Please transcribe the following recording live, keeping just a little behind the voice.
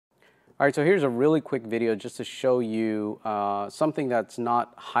All right, so here's a really quick video just to show you something that's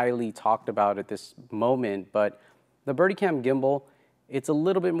not highly talked about at this moment, but the Birdycam gimbal, it's a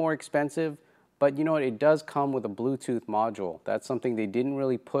little bit more expensive, but you know what, it does come with a Bluetooth module. That's something they didn't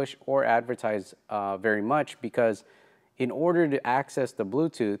really push or advertise very much, because in order to access the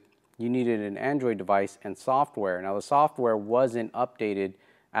Bluetooth, you needed an Android device and software. Now the software wasn't updated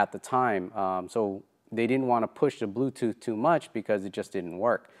at the time, so they didn't want to push the Bluetooth too much because it just didn't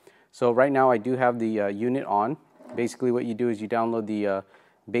work. So right now I do have the unit on. Basically what you do is you download the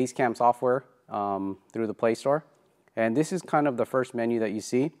Basecam software through the Play Store. And this is kind of the first menu that you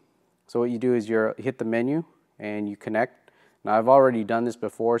see. So what you do is you hit the menu and you connect. Now I've already done this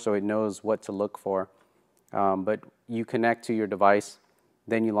before, so it knows what to look for. But you connect to your device,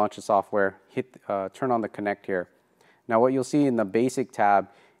 then you launch the software, turn on the connect here. Now what you'll see in the basic tab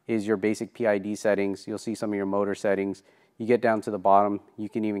is your basic PID settings. You'll see some of your motor settings. You get down to the bottom, you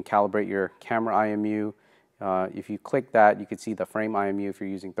can even calibrate your camera IMU. If you click that, you can see the frame IMU if you're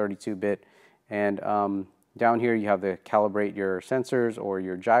using 32-bit. And down here you have to calibrate your sensors or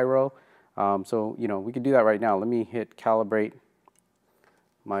your gyro. So, you know, we can do that right now. Let me hit calibrate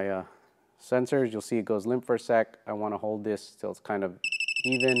my sensors. You'll see it goes limp for a sec. I want to hold this till it's kind of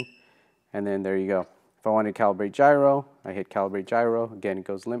even, and then there you go. If I want to calibrate gyro, I hit calibrate gyro. Again, it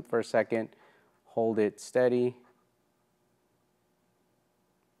goes limp for a second. Hold it steady.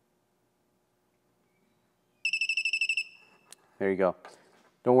 There you go.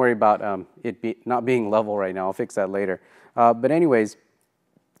 Don't worry about not being level right now. I'll fix that later. But anyways,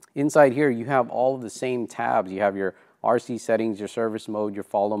 inside here you have all of the same tabs. You have your RC settings, your service mode, your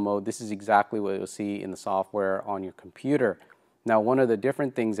follow mode. This is exactly what you'll see in the software on your computer. Now, one of the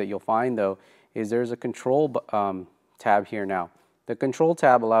different things that you'll find though is there's a control tab here now. The control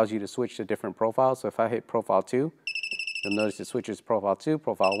tab allows you to switch to different profiles. So if I hit profile 2, you'll notice it switches to profile 2,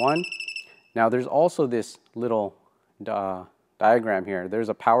 profile 1. Now there's also this little diagram here. There's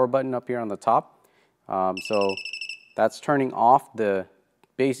a power button up here on the top. So that's turning off the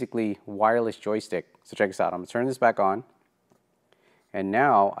basically wireless joystick. So check this out. I'm going to turn this back on. And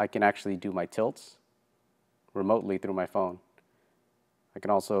now I can actually do my tilts remotely through my phone. I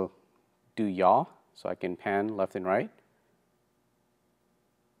can also do yaw, so I can pan left and right.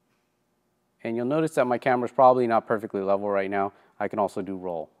 And you'll notice that my camera's probably not perfectly level right now. I can also do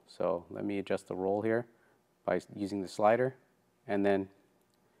roll. So let me adjust the roll here by using the slider. And then,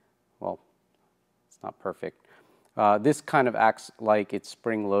 well, it's not perfect. This kind of acts like it's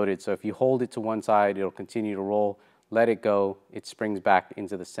spring-loaded. So if you hold it to one side, it'll continue to roll. Let it go, it springs back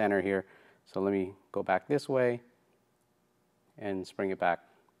into the center here. So let me go back this way and spring it back.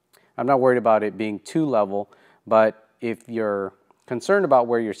 I'm not worried about it being too level, but if you're concerned about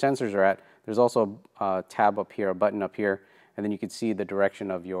where your sensors are at, there's also a tab up here, a button up here, and then you can see the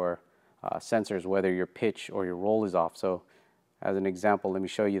direction of your sensors, whether your pitch or your roll is off. So as an example, let me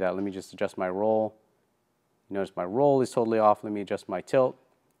show you that. Let me just adjust my roll. You notice my roll is totally off. Let me adjust my tilt.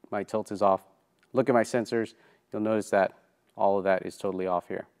 My tilt is off. Look at my sensors. You'll notice that all of that is totally off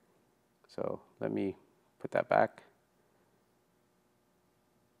here. So let me put that back.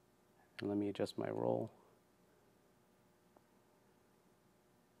 And let me adjust my roll.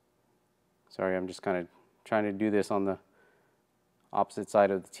 Sorry, I'm just kind of trying to do this on the opposite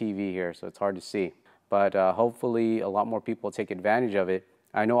side of the TV here, so it's hard to see. But hopefully a lot more people take advantage of it.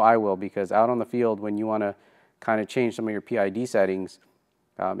 I know I will, because out on the field, when you want to kind of change some of your PID settings,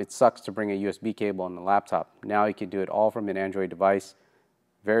 it sucks to bring a USB cable on the laptop. Now you can do it all from an Android device.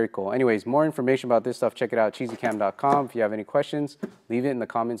 Very cool. Anyways, more information about this stuff, check it out, cheesycam.com. If you have any questions, leave it in the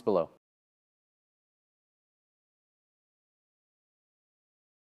comments below.